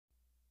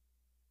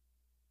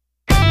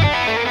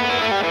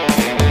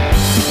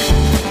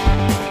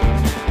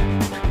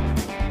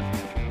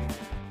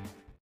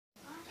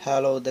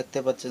Hello, দেখতে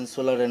পাচ্ছেন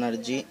solar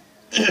energy.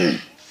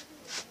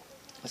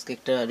 আজকে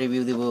একটা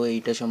রিভিউ দিব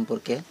এইটা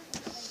সম্পর্কে।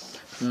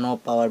 নো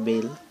পাওয়ার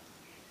বিল,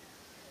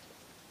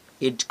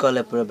 ইট কল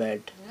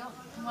অ্যাপ্রোভেড।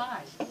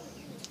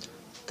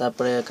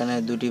 তারপরে এখানে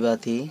দুটি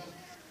বাতি,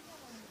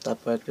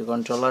 তারপর একটা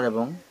কন্ট্রোলার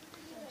এবং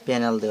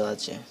প্যানেল দেওয়া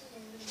আছে।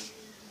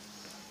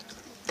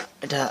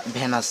 এটা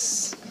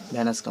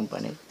ভ্যানাস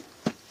কোম্পানির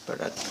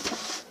product.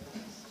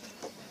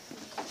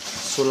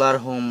 Solar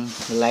home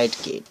light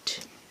kit.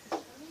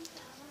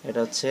 এটা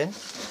হচ্ছে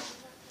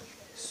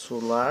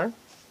solar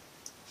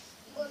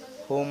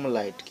home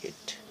light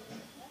kit,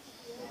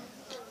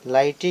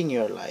 lighting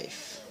your life.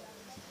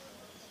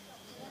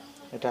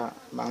 এটা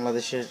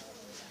বাংলাদেশের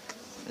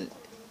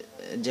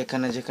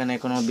যেখানে যেখানে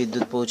কোনো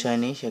বিদ্যুৎ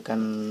পৌঁছায়নি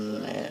সেখানে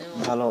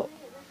ভালো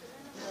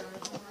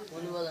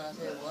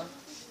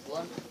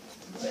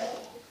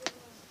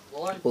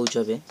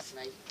পৌঁছাবে।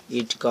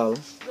 ইট কল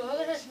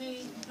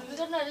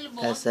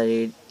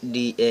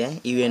SREDA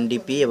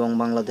UNDP এবং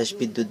বাংলাদেশ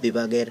বিদ্যুৎ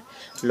বিভাগের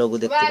লোগো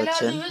দেখতে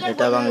পাচ্ছেন।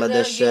 এটা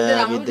বাংলাদেশ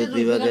বিদ্যুৎ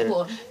বিভাগের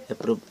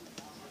অ্যাপ্রুভ।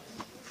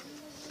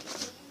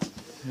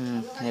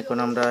 এখন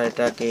আমরা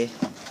এটাকে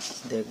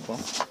দেখব,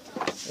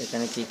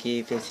 এখানে কি কি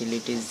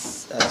ফ্যাসিলিটিস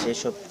আছে,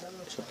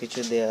 সব কিছু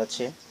দেওয়া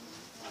আছে।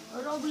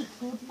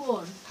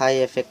 হাই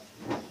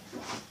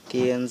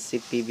এফিসিয়েন্সি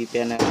পিভি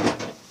প্যানেল,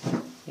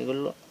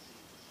 এগুলো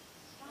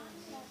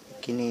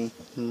কিনে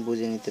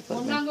বুঝে নিতে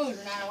পারবেন।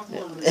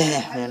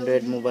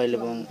 অ্যান্ড্রয়েড মোবাইল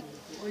এবং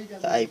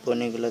আইফোন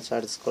এগুলো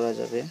চার্জ করা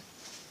যাবে।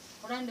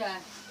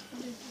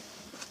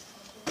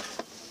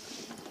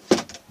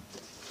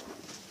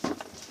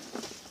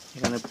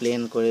 এখানে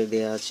প্লেন করে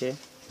দেয়া আছে।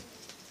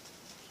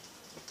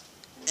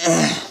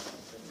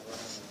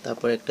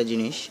 তারপর একটা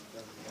জিনিস,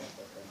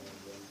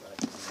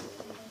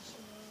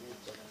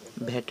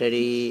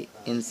 battery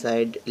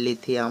inside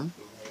lithium.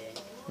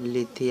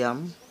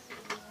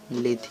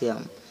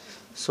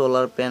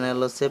 Solar panel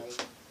হচ্ছে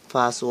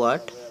 5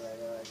 ওয়াট,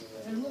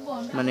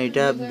 মানে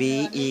এটা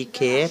BEK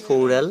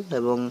 4L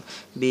এবং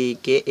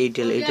BEK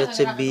 8L। এটা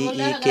হচ্ছে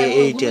BEK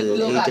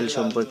 8L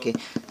সম্পর্কে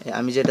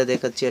আমি যেটা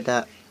দেখাচ্ছি, এটা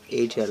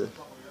 8L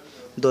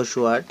 10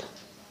 ওয়াট।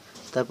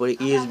 তারপরে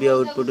USB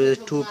আউটপুট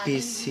হচ্ছে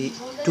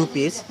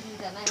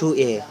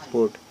 2A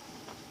পোর্ট।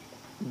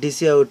 DC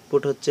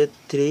আউটপুট হচ্ছে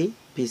 3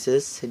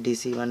 পিসেস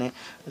DC, মানে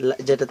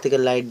যেটা থেকে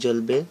লাইট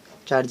জ্বলবে।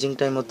 চার্জিং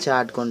টাইম হচ্ছে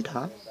 8 ঘন্টা,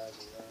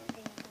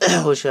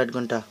 অবশ্যই 8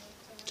 ঘন্টা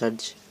চার্জ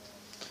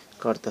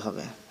করতে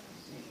হবে।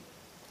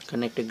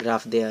 এখানে একটা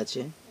গ্রাফ দেওয়া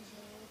আছে।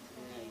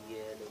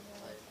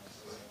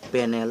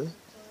 প্যানেল,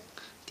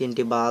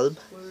 3টি bulb,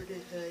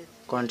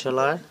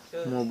 controller,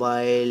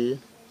 mobile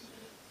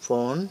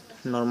phone,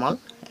 normal,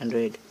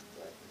 Android.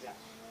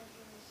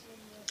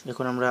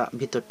 এখন আমরা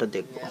ভিতরটা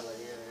দেখব,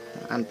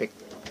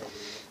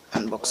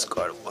 আনবক্স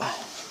করব।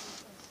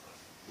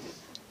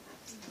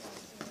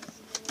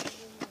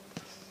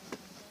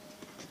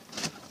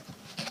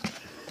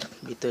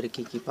 ভিতরে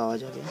কি কি পাওয়া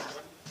যাবে।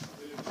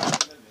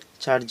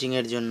 চার্জিং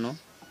এর জন্য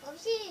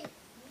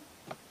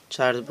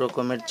 4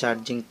 রকমের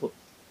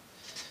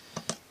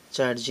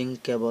চার্জিং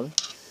কেবল,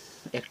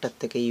 একটার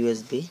থেকে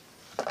USB।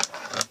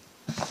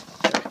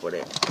 তারপরে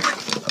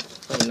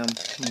পাইলাম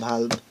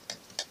বাল্ব,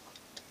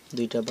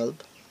 2টা বাল্ব,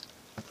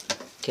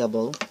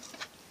 কেবল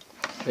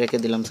রেখে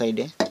দিলাম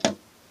সাইডে।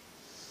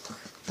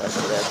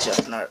 তারপরে আছে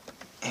আপনার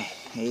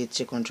এই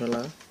হচ্ছে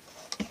controller,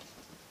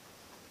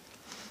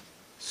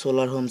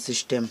 solar home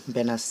system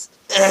venous,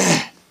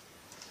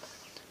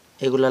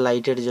 এগুলা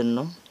লাইটের জন্য।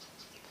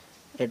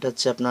 এটা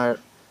হচ্ছে আপনার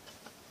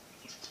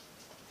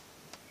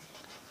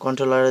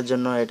কন্ট্রোলারের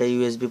জন্য, এটা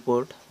USB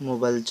পোর্ট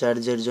মোবাইল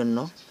চার্জের জন্য,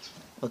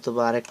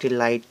 অথবা আরেকটি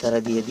লাইট তারা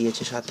দিয়ে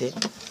দিয়েছে সাথে,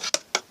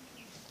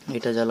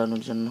 এটা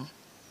জ্বালানোর জন্য।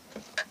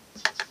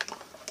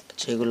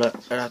 সেগুলো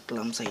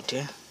রাখলাম সাইডে।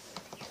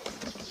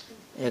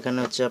 এখানে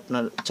হচ্ছে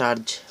আপনার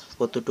চার্জ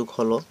কতটুক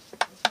হলো,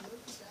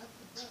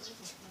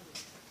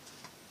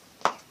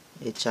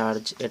 এই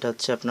চার্জ। এটা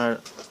হচ্ছে আপনার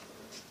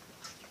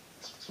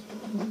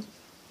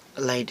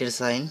লাইটের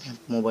সাইন,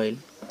 মোবাইল।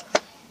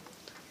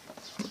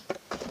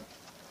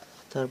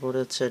 তারপরে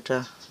হচ্ছে এটা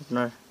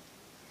আপনার,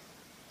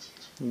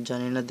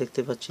 জানি না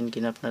দেখতে পাচ্ছেন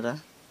কিনা আপনারা,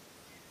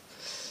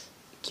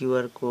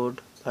 QR কোড,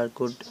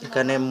 বারকোড।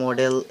 এখানে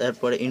মডেল,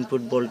 এরপরে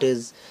input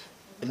voltage,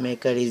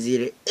 maker easy,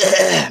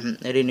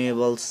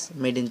 রিনিউয়েবলস,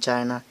 made in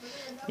China,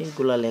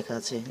 এইগুলা লেখা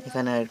আছে।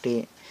 এখানে একটি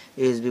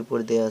USB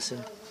পোর্ট দেওয়া আছে।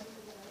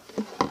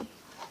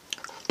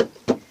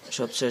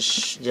 সবশেষ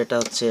যেটা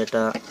হচ্ছে,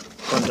 এটা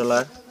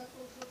কন্ট্রোলার,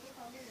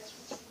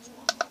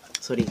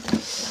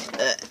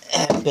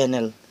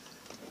 প্যানেল,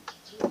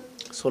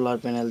 সোলার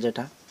প্যানেল,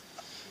 যেটা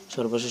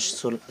সর্বশেষ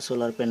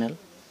সোলার প্যানেল।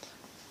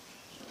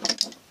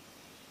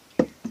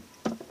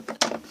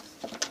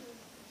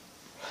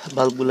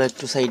 বাল্বগুলো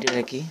একটু সাইডে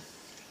রাখি।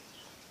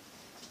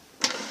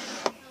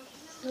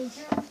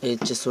 এই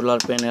হচ্ছে সোলার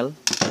প্যানেল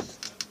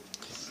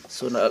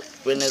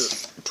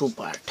 2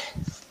 পার্ট।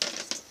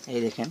 এই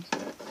দেখেন,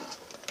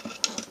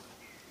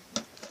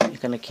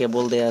 এখানে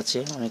কেবল দেয়া আছে,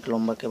 অনেক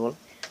লম্বা কেবল।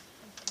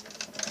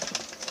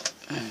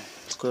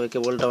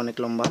 কেবলটা অনেক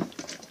লম্বা,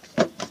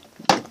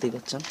 দেখতেই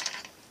পাচ্ছেন।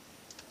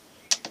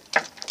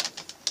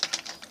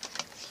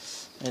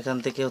 এখান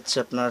থেকে হচ্ছে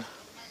আপনার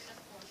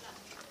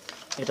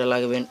এটা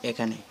লাগবেন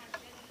এখানে।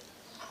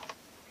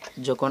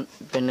 যখন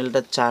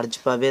প্যানেলটা চার্জ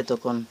পাবে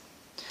তখন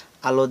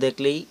আলো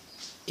দেখলেই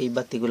এই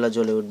বাতিগুলো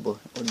জ্বলে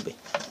উঠবে।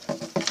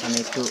 আমি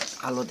একটু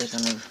আলো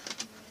দেখানোর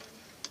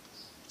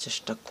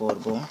চেষ্টা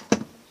করব।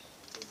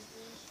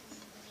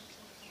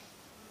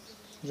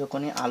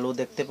 যখনই আলো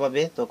দেখতে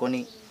পাবে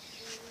তখনই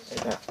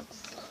এটা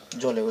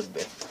জ্বলে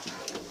উঠবে।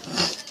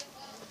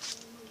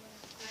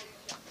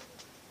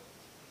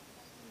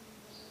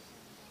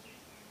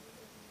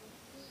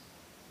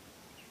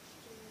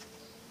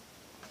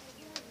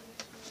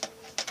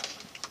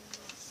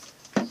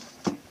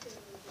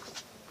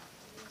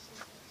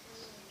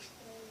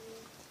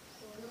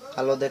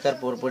 আলো দেখার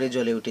পরপরই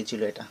জ্বলে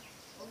উঠেছিল এটা।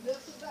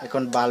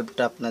 এখন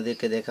বাল্বটা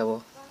আপনাদেরকে দেখাবো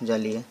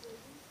জ্বালিয়ে।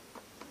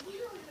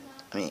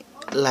 আমি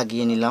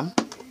লাগিয়ে নিলাম,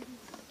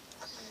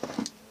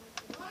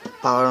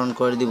 পাওয়ার অন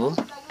করে দিব।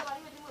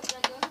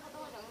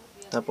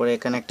 তারপরে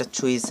এখানে একটা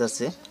সুইচ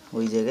আছে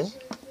ওই জায়গায়,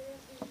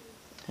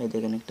 এই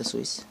দেখেন একটা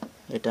সুইচ,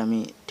 এটা আমি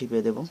টিপে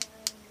দেব।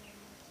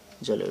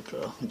 জ্বলে উঠলো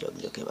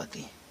ঝকঝকে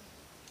বাতি।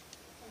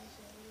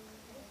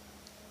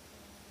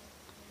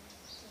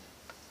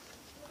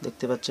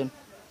 দেখতে পাচ্ছেন?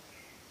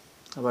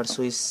 আবার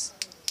সুইচ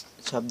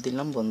চাপ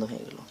দিলাম, বন্ধ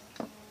হয়ে গেল।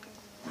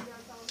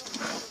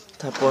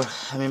 তারপর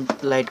আমি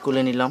লাইট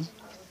খুলে নিলাম,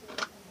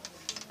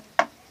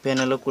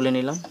 প্যানেলও খুলে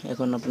নিলাম।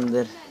 এখন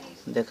আপনাদের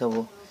দেখাবো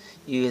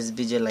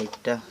ইউএসবি যে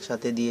লাইটটা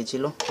সাথে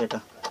দিয়েছিল সেটা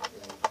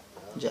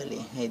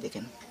জ্বালিয়ে। এই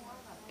দেখেন,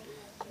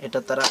 এটা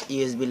তারা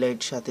ইউএসবি লাইট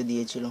সাথে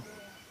দিয়েছিল।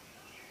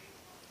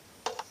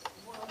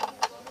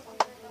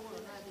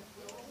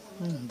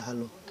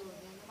 ভালো।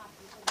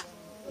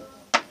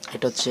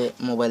 এটা হচ্ছে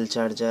মোবাইল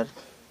চার্জার,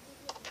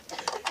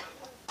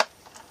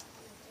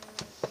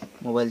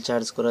 মোবাইল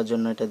চার্জ করার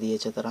জন্য এটা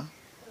দিয়েছে তারা।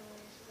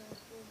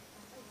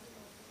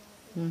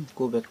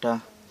 খুব একটা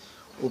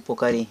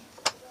উপকারী।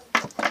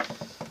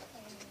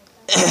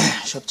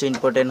 সবচেয়ে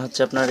ইম্পর্টেন্ট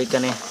হচ্ছে আপনার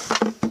এখানে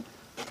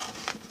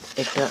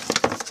একটা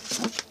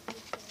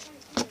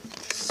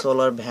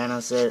সোলার ভ্যান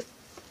আছে,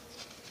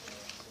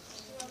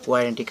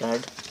 ওয়ারেন্টি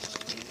কার্ড।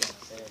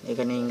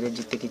 এখানে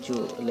ইংরেজিতে কিছু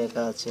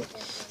লেখা আছে,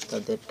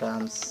 তাদের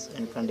টার্মস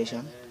অ্যান্ড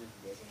কন্ডিশন।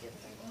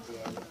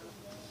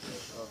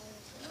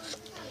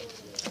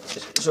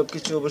 সব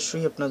কিছু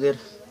অবশ্যই আপনাদের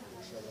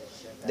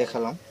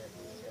দেখালাম।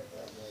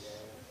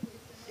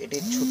 এটি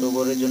ছোট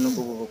বড়ের জন্য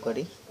খুব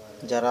উপকারী।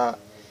 যারা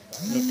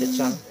নিতে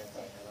চান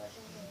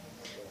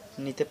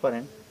নিতে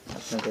পারেন,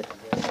 আপনাদের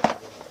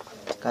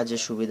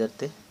কাজের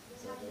সুবিধার্থে।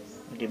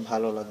 এটি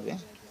ভালো লাগবে,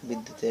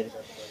 বিদ্যুতের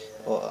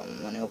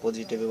মানে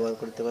অপোজিটে ব্যবহার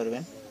করতে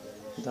পারবেন।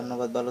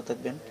 ধন্যবাদ, ভালো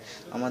থাকবেন।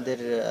 আমাদের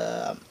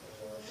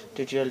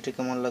টিউটোরিয়ালটি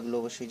কেমন লাগলো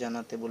অবশ্যই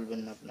জানাতে বলবেন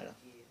না আপনারা।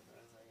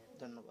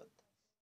 ধন্যবাদ।